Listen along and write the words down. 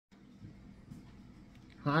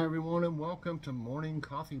Hi everyone and welcome to Morning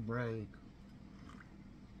Coffee Break.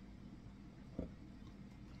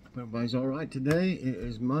 Everybody's alright today. It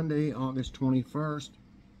is Monday, August 21st.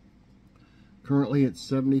 Currently it's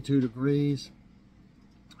 72 degrees.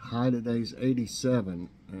 High today's 87,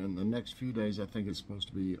 and the next few days I think it's supposed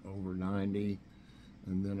to be over 90,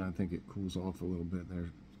 and then I think it cools off a little bit.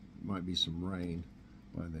 There might be some rain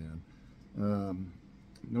by then.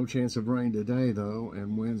 No chance of rain today though,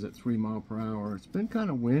 and winds at 3 miles per hour. It's been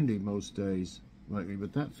kind of windy most days lately,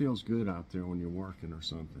 but that feels good out there when you're working or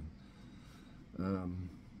something. A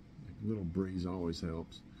little breeze always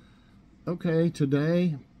helps. Okay,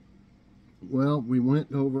 today, well, we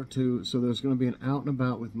went over to, so there's going to be an out and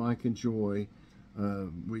about with Mike and Joy.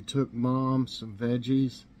 We took Mom some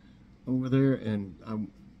veggies over there, and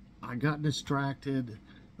I got distracted.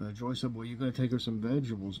 Joy said, well, you're going to take her some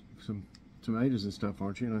vegetables, some tomatoes and stuff,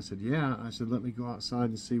 aren't you? And I said, yeah. I said, let me go outside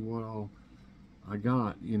and see what all I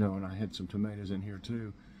got, and I had some tomatoes in here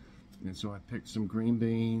too. And so I picked some green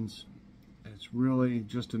beans. It's really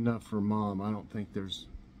just enough for Mom. I don't think there's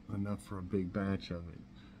enough for a big batch of it.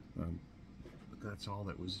 But that's all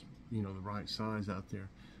that was, the right size out there.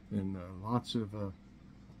 And lots of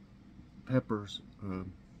peppers,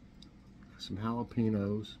 some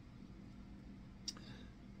jalapenos,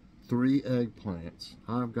 3 eggplants.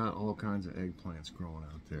 I've got all kinds of eggplants growing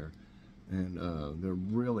out there, and they're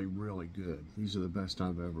really, really good. These are the best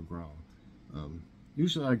I've ever grown.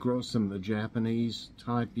 Usually I grow some of the Japanese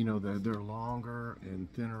type, they're longer and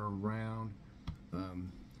thinner around,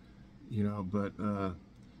 but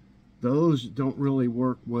those don't really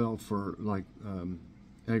work well for like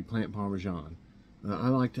eggplant parmesan. I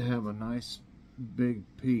like to have a nice big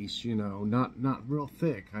piece, not real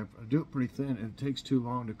thick. I do it pretty thin, and it takes too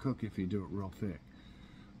long to cook if you do it real thick.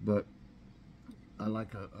 But I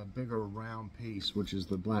like a bigger round piece, which is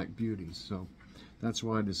the Black Beauties. So that's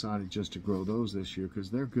why I decided just to grow those this year, because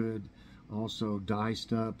they're good. Also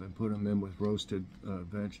diced up and put them in with roasted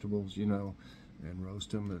vegetables, and roast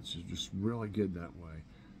them. It's just really good that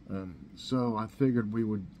way. So I figured we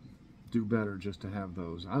would do better just to have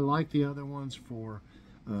those. I like the other ones for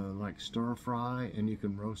like stir fry, and you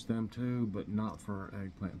can roast them too, but not for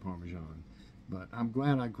eggplant parmesan. But I'm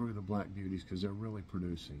glad I grew the Black Beauties because they're really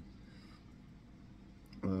producing.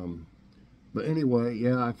 But anyway,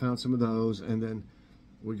 yeah, I found some of those, and then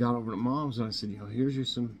we got over to Mom's, and I said, here's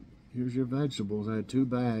your vegetables. I had 2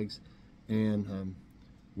 bags, and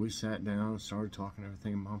we sat down and started talking and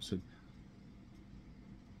everything. And Mom said,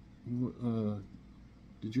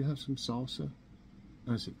 did you have some salsa?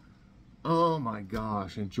 And I said, oh my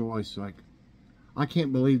gosh. And Joy's like, I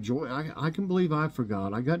can't believe, Joy, I can believe I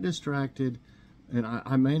forgot. I got distracted, and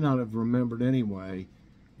I may not have remembered anyway,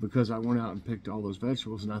 because I went out and picked all those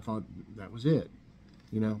vegetables, and I thought that was it,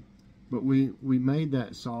 But we made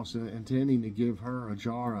that salsa intending to give her a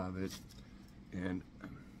jar of it, and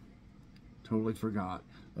totally forgot.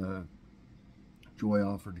 Joy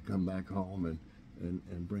offered to come back home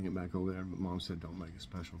and bring it back over there, but Mom said don't make a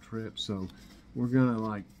special trip. So we're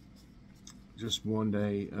gonna, just one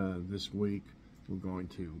day this week, we're going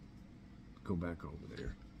to go back over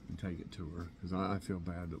there and take it to her, because I feel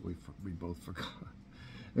bad that we both forgot.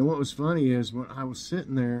 And what was funny is when I was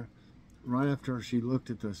sitting there right after she looked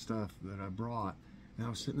at the stuff that I brought, and I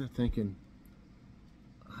was sitting there thinking,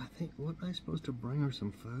 I think, wasn't I supposed to bring her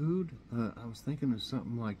some food? I was thinking of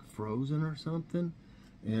something like frozen or something,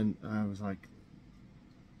 and I was like,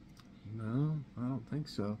 no, I don't think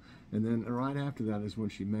so. And then right after that is when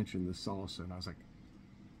she mentioned the salsa, and I was like,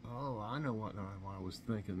 oh, I know why I was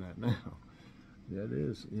thinking that now. That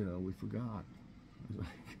is, we forgot. I was like,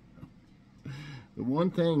 the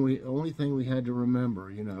only thing we had to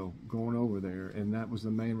remember, going over there, and that was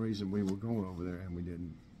the main reason we were going over there, and we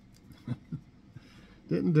didn't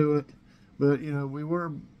do it. But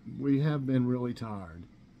we have been really tired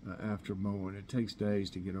after mowing. It takes days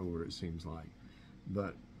to get over, it seems like,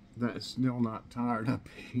 but that's still not tired up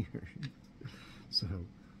here. So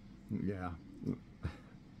yeah,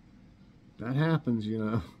 that happens.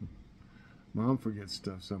 Mom forgets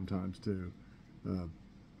stuff sometimes too.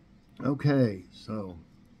 Okay, so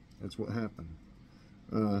that's what happened.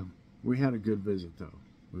 We had a good visit though.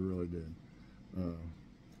 We really did.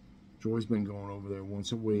 Joy's been going over there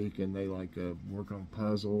once a week, and they work on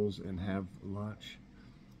puzzles and have lunch.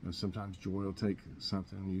 Sometimes Joy will take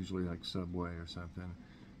something, usually like Subway or something,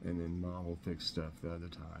 and then Mom will fix stuff the other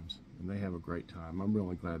times. And they have a great time. I'm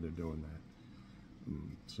really glad they're doing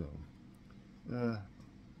that.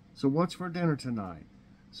 So what's for dinner tonight?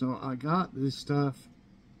 So I got this stuff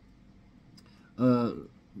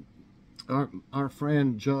our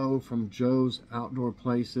friend Joe from Joe's Outdoor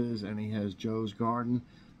Places, and he has Joe's Garden.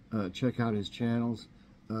 Check out his channels.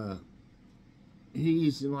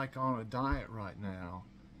 He's like on a diet right now,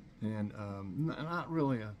 and not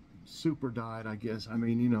really a super diet, I guess. I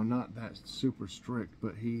mean, you know, not that super strict,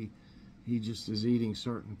 but he just is eating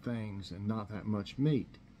certain things and not that much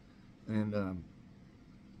meat. And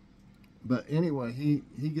but anyway,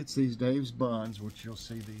 he gets these Dave's buns, which you'll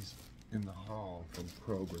see these in the haul from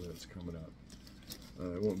Kroger that's coming up.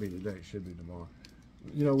 It won't be today, it should be tomorrow.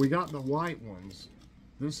 You know, we got the white ones.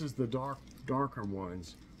 This is the darker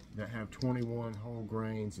ones that have 21 whole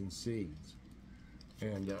grains and seeds.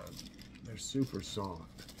 And they're super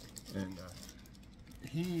soft. And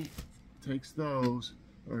he takes those,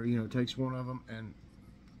 or, you know, takes one of them, and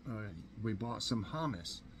we bought some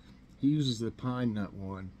hummus. He uses the pine nut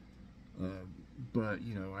one, but,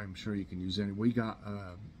 you know, I'm sure you can use any. We got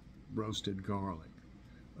roasted garlic.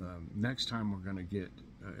 Next time we're going to get,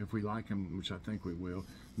 if we like them, which I think we will,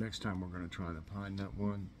 next time we're going to try the pine nut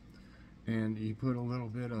one. And you put a little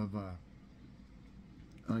bit of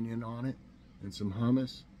onion on it and some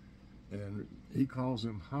hummus, and he calls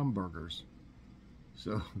them hamburgers.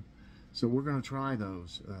 So we're going to try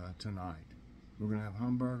those tonight. We're going to have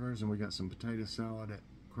hamburgers, and we got some potato salad at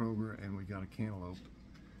Kroger, and we got a cantaloupe.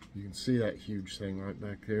 You can see that huge thing right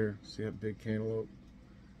back there. See that big cantaloupe?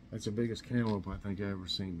 That's the biggest cantaloupe I think I've ever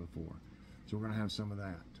seen before. So we're going to have some of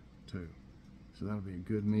that too. So that'll be a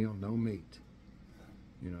good meal, no meat.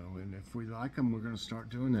 You know, and if we like them, we're going to start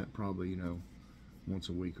doing that probably, you know, once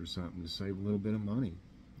a week or something to save a little bit of money,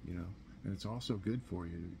 you know. And it's also good for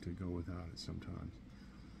you to go without it sometimes.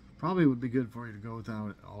 Probably would be good for you to go without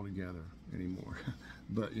it altogether anymore.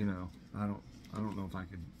 But, you know, I don't know if I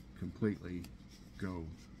could completely go,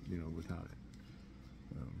 you know, without it.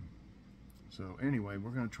 So anyway,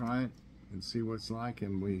 we're going to try it and see what it's like,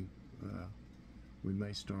 and we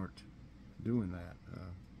may start doing that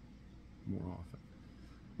more often.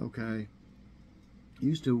 Okay.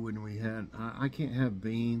 Used to when we had, I can't have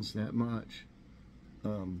beans that much,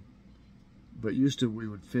 but used to we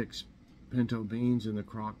would fix pinto beans in the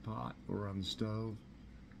crock pot or on the stove,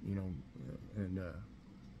 you know, and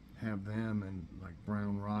have them and like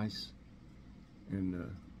brown rice, and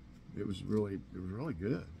it was really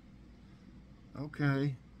good.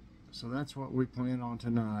 Okay, so that's what we plan on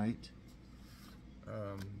tonight.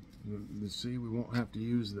 See, we won't have to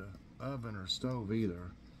use the oven or stove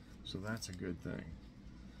either, so that's a good thing.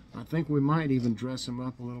 I think we might even dress them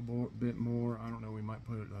up a little bit more. I don't know, we might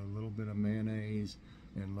put a little bit of mayonnaise,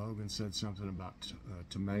 and Logan said something about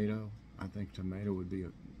tomato. I think tomato would be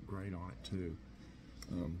great on it too.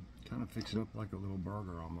 Kind of fix it up like a little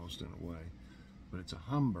burger almost in a way, but it's a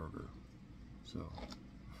hamburger. So,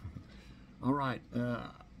 all right,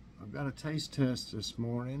 I've got a taste test this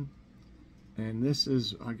morning, and this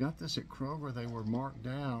is, I got this at Kroger. They were marked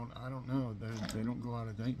down. I don't know, they don't go out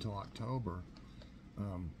of date till October.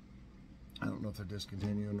 I don't know if they're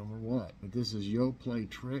discontinuing them or what, but this is Yoplait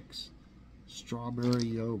Trix strawberry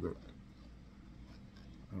yogurt.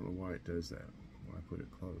 I don't know why it does that when I put it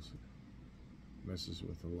close. It messes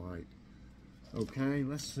with the light. Okay,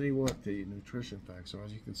 let's see what the nutrition facts are.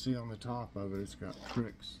 As you can see on the top of it, it's got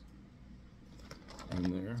Trix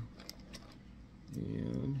in there.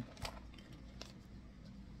 And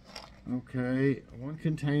okay, one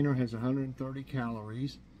container has 130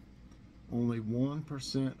 calories, only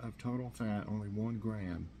 1% of total fat, only 1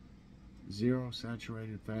 gram, 0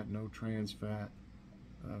 saturated fat, no trans fat,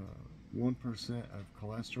 1% of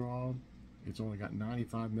cholesterol. It's only got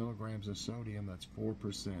 95 milligrams of sodium, that's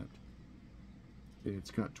 4%.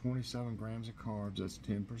 It's got 27 grams of carbs, that's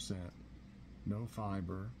 10%. No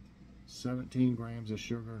fiber. 17 grams of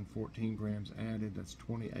sugar and 14 grams added, that's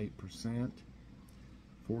 28%.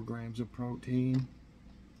 4 grams of protein.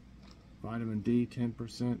 Vitamin D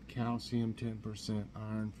 10%, calcium 10%,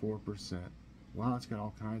 iron 4%. Wow, it's got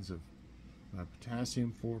all kinds of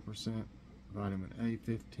potassium 4%, vitamin A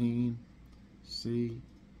 15, C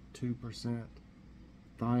 2%,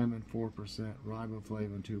 thiamine 4%,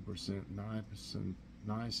 riboflavin 2%,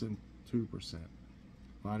 niacin 2%,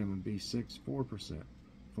 vitamin B6 4%,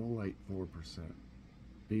 folate 4%,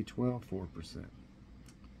 B12 4%.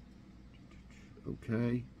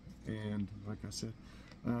 Okay, and like I said,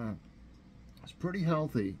 it's pretty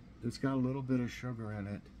healthy. It's got a little bit of sugar in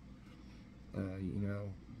it, you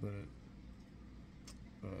know, but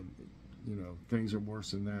you know, things are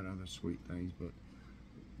worse than that, other sweet things, but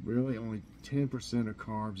really only 10% of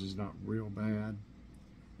carbs is not real bad.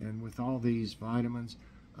 And with all these vitamins,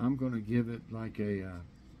 I'm going to give it like a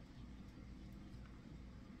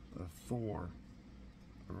 4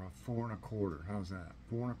 or a 4.25. How's that?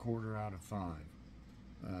 4.25 out of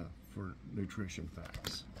 5 for nutrition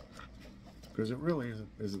facts. Because it really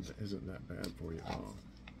isn't that bad for you at all.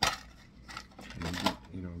 And,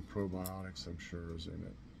 you know, probiotics, I'm sure, is in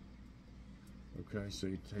it. Okay, so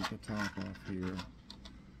you take the top off here.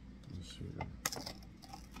 Let's see.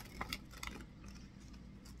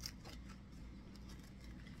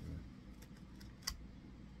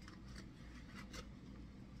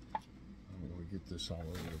 I'm going to get this all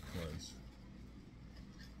over the place.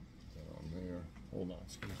 On there. Hold on,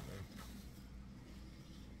 excuse me.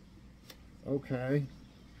 Okay.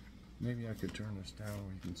 Maybe I could turn this down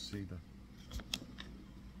where you can see the...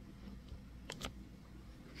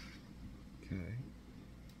 Okay.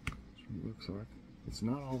 That's what it looks like. It's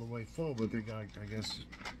not all the way full, but they got, I guess,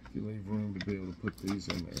 you leave room to be able to put these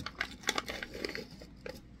in there.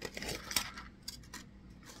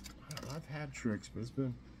 I've had Trix, but it's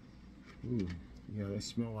been, ooh, yeah, they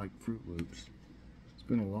smell like Fruit Loops. It's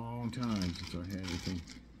been a long time since I had anything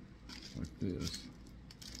like this.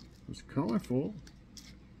 It's colorful.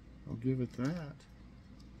 I'll give it that.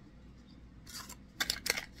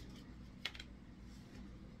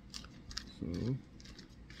 So,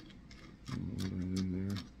 put that in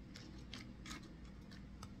there.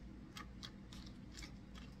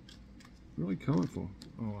 Really colorful.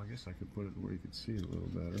 Oh, I guess I could put it where you could see it a little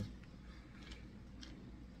better.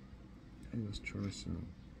 Hey, let's try some.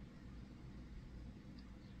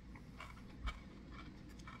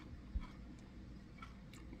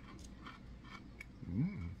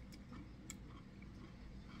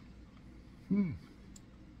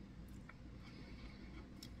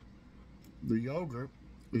 The yogurt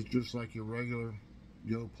is just like your regular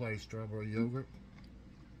Yoplait strawberry yogurt.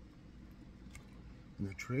 And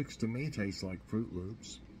the Trix to me taste like Fruit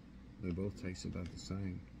Loops. They both taste about the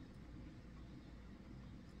same.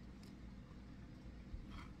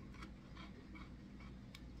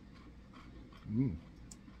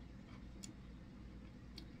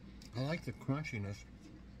 I like the crunchiness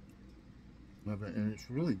of it, and it's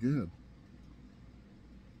really good.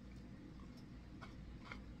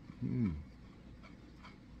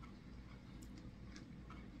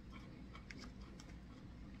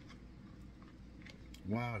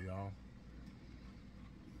 Wow, y'all.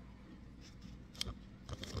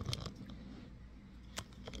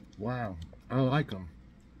 Wow, I like them.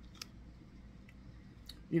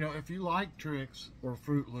 You know, if you like Trix or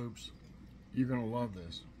Fruit Loops, you're gonna love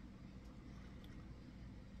this.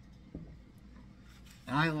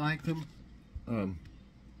 I like them.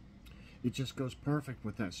 It just goes perfect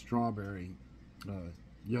with that strawberry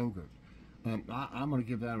yogurt. I'm gonna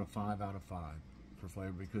give that a 5 out of 5 for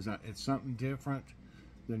flavor because it's something different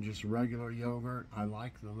than just regular yogurt. I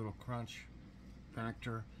like the little crunch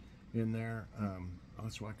factor in there.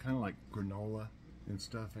 That's why I kind of like granola and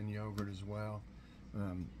stuff in yogurt as well.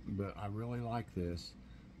 But I really like this.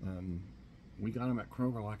 We got them at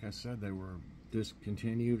Kroger, like I said, they were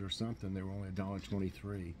discontinued or something. They were only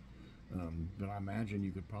 $1.23. But I imagine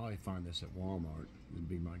you could probably find this at Walmart, would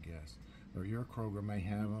be my guess. Or your Kroger may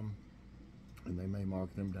have them, and they may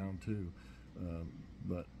mark them down too.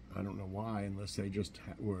 But I don't know why, unless they just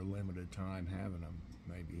were a limited time having them,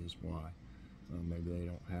 maybe is why. Maybe they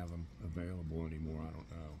don't have them available anymore, I don't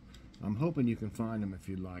know. I'm hoping you can find them if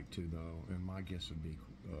you'd like to, though, and my guess would be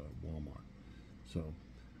Walmart. So,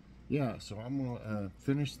 yeah, so I'm going to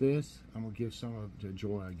finish this. I'm going to give some of it to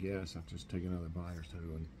Joy, I guess. I'll just take another bite or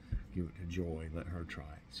two and give it to Joy, let her try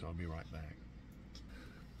it. So I'll be right back.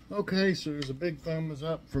 Okay, so there's a big thumbs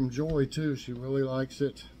up from Joy, too. She really likes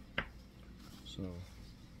it. So,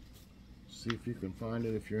 see if you can find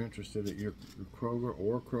it if you're interested at your Kroger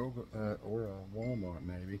or Walmart,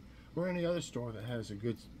 maybe. Or any other store that has a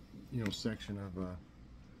good, you know, section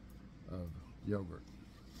of yogurt.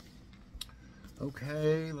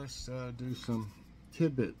 Okay, let's do some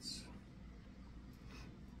tidbits.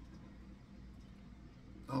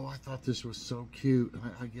 Oh, I thought this was so cute.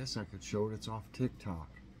 I guess I could show it. It's off TikTok.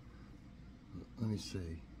 Let me see.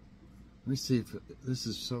 Let me see if this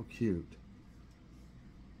is so cute.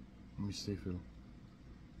 Let me see if it'll...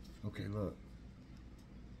 Okay, look.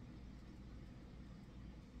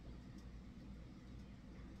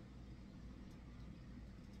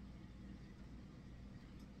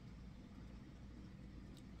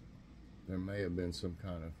 There may have been some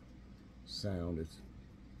kind of sound. It's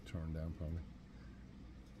turned down probably.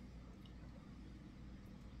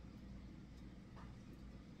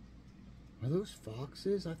 Are those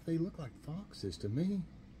foxes? They look like foxes to me.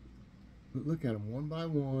 Look at them one by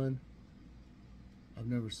one. I've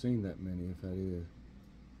never seen that many, if that is.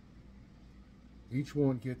 Each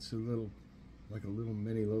one gets a little, like a little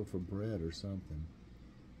mini loaf of bread or something.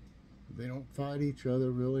 They don't fight each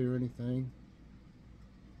other really or anything.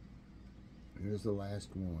 Here's the last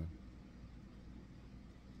one.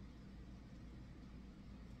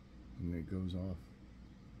 And it goes off.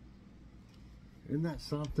 Isn't that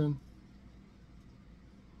something?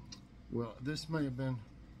 Well, this may have been,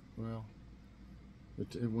 well,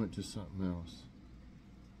 it went to something else.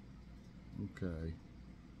 Okay.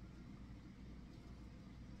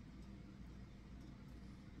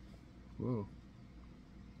 Whoa.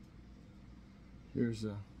 Here's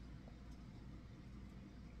a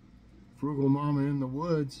frugal mama in the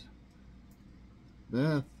woods.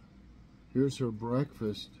 Beth, here's her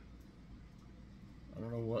breakfast. I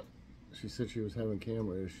don't know what, she said she was having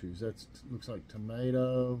camera issues. That looks like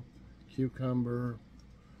tomato, cucumber,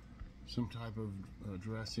 some type of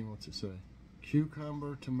dressing. What's it say?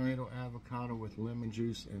 Cucumber, tomato, avocado with lemon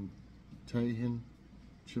juice and Tahin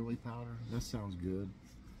chili powder. That sounds good.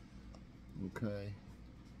 Okay,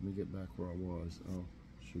 let me get back where I was. Oh,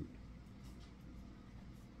 shoot.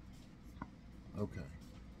 Okay.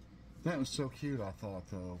 That was so cute, I thought,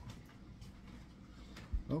 though.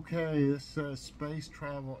 Okay, this says space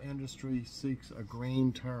travel industry seeks a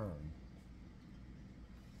green turn.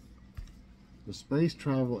 The space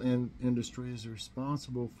travel industry is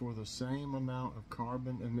responsible for the same amount of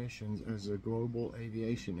carbon emissions as the global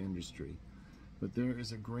aviation industry, but there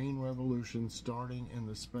is a green revolution starting in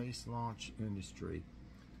the space launch industry.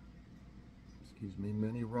 Excuse me,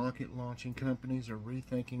 many rocket launching companies are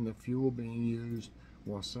rethinking the fuel being used,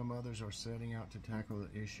 while some others are setting out to tackle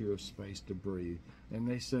the issue of space debris. And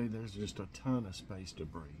they say there's just a ton of space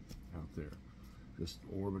debris out there, just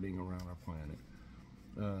orbiting around our planet.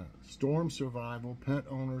 Storm survival, pet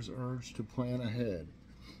owners urged to plan ahead.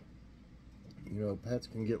 You know, pets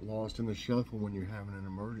can get lost in the shuffle when you're having an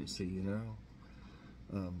emergency, you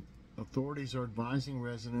know. Authorities are advising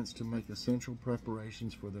residents to make essential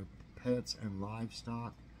preparations for their pets and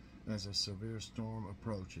livestock as a severe storm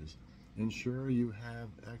approaches. Ensure you have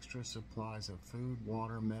extra supplies of food,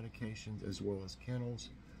 water, medications, as well as kennels.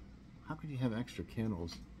 How could you have extra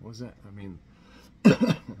kennels? What is that? I mean, I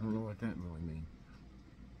don't know what that really means.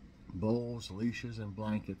 Bowls, leashes, and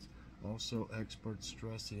blankets. Also, experts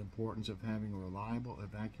stress the importance of having a reliable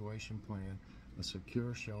evacuation plan, a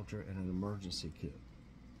secure shelter, and an emergency kit.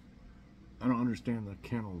 I don't understand the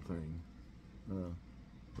kennel thing.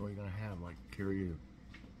 What are you going to have? Like, carry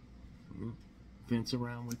your fence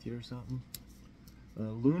around with you or something?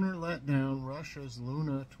 Lunar letdown. Russia's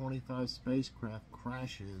Luna 25 spacecraft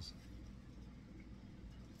crashes.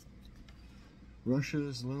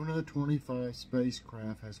 Russia's Luna 25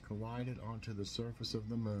 spacecraft has collided onto the surface of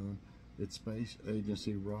the moon, its space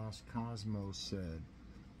agency Roscosmos said.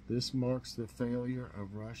 This marks the failure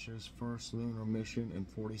of Russia's first lunar mission in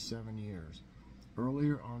 47 years.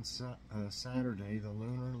 Earlier on Saturday, the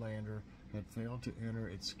lunar lander had failed to enter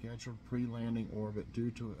its scheduled pre-landing orbit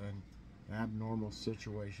due to an abnormal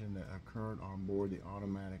situation that occurred on board the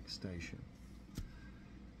automatic station.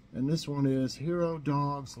 And this one is Hero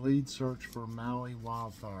Dogs lead search for Maui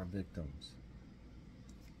wildfire victims.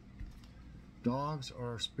 Dogs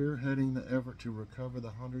are spearheading the effort to recover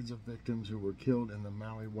the hundreds of victims who were killed in the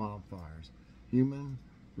Maui wildfires. Human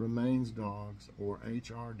remains dogs, or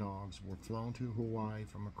HR dogs, were flown to Hawaii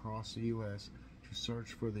from across the U.S. to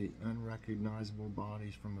search for the unrecognizable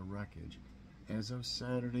bodies from the wreckage. As of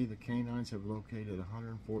Saturday, the canines have located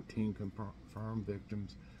 114 confirmed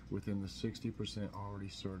victims within the 60% already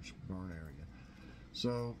searched burn area.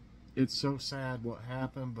 So it's so sad what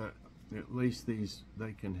happened, but at least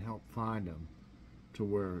they can help find them to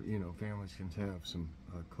where, you know, families can have some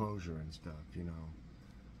closure and stuff, you know.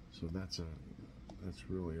 So that's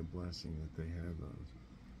really a blessing that they have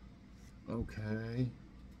those. Okay.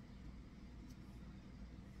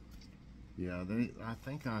 Yeah, I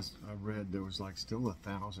think I read there was like still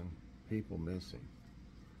 1,000 people missing.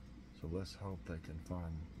 So let's hope they can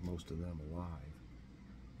find most of them alive.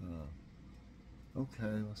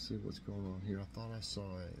 Okay, let's see what's going on here. I thought I saw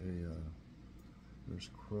there's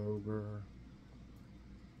Kroger,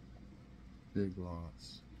 Big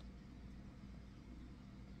Lots.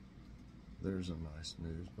 There's a nice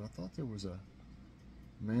news, but I thought there was a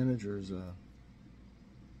manager's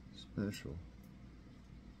special.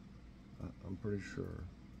 I'm pretty sure.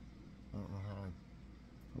 I don't know how I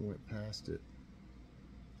went past it.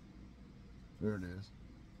 There it is.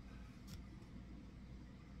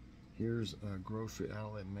 Here's a grocery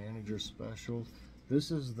outlet manager special.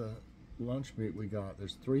 This is the lunch meat we got.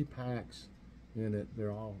 There's 3 packs in it.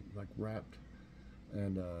 They're all like wrapped,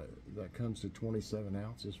 and that comes to 27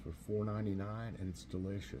 ounces for $4.99, and it's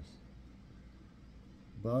delicious.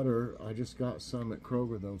 Butter, I just got some at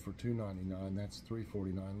Kroger though for $2.99. That's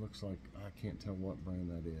 $3.49. Looks like, I can't tell what brand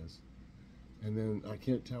that is. And then I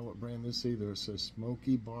can't tell what brand this either. It says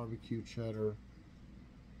Smoky Barbecue Cheddar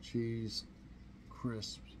Cheese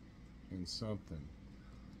Crisps and something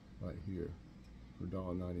right here for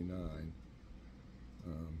 $1.99.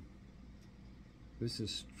 This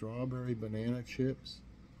is Strawberry Banana Chips,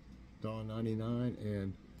 $1.99,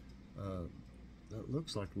 and that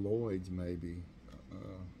looks like Lloyd's maybe.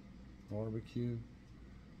 Barbecue.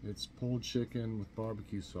 It's pulled chicken with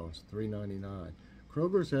barbecue sauce, $3.99.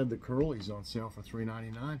 Kroger's had the curlies on sale for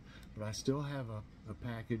 $3.99, but I still have a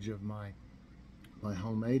package of my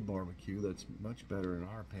homemade barbecue that's much better in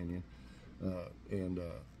our opinion, and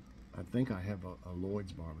I think I have a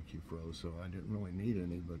Lloyd's barbecue froze, so I didn't really need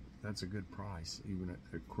any, but that's a good price. Even at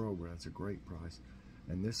Kroger, that's a great price.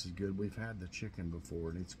 And this is good. We've had the chicken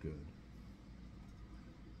before, and it's good.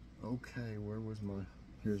 Okay, where was my...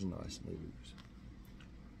 Here's nice news.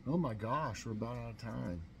 Oh my gosh, we're about out of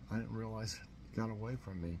time. I didn't realize it got away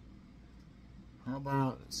from me. How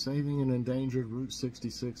about saving an endangered Route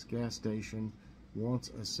 66 gas station once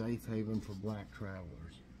a safe haven for black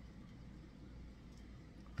travelers?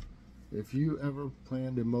 If you ever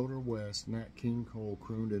plan to motor west, Nat King Cole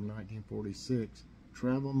crooned in 1946,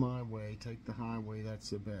 travel my way, take the highway,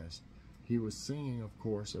 that's the best. He was singing, of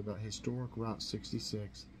course, about historic Route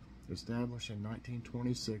 66, established in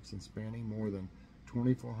 1926 and spanning more than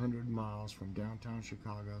 2,400 miles from downtown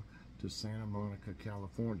Chicago to Santa Monica,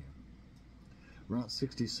 California. Route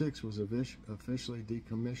 66 was officially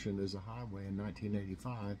decommissioned as a highway in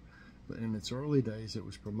 1985, but in its early days it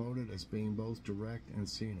was promoted as being both direct and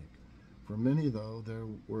scenic. For many, though, there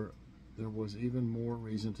was even more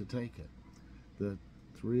reason to take it. The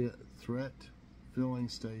Threat filling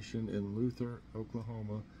station in Luther,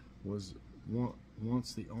 Oklahoma, was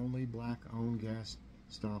once the only black-owned gas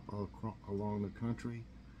stop along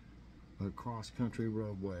the cross-country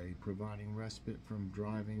roadway, providing respite from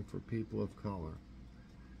driving for people of color.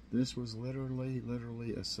 This was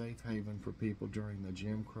literally a safe haven for people during the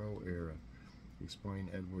Jim Crow era,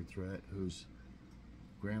 explained Edward Threat, whose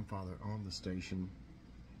grandfather owned the station.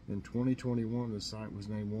 In 2021, the site was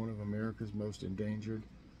named one of America's most endangered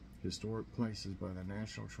historic places by the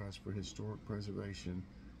National Trust for Historic Preservation,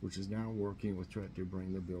 which is now working with Threat to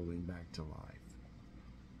bring the building back to life.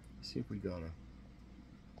 Let's see if we got a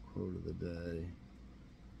quote of the day.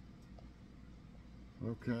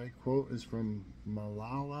 Okay, quote is from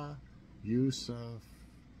Malala Yousafzai.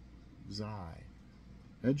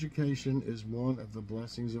 Education is one of the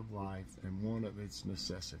blessings of life and one of its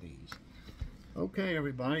necessities. Okay,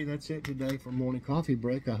 everybody, that's it today for Morning Coffee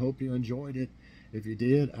Break. I hope you enjoyed it. If you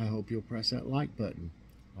did, I hope you'll press that like button.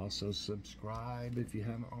 Also subscribe if you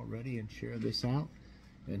haven't already, and share this out,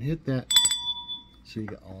 and hit that so you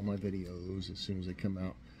get all my videos as soon as they come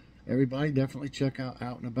out. Everybody, definitely check out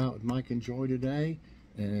and About with Mike and Joy today,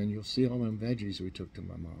 and you'll see all them veggies we took to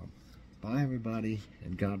my mom. Bye, everybody,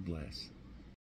 and God bless.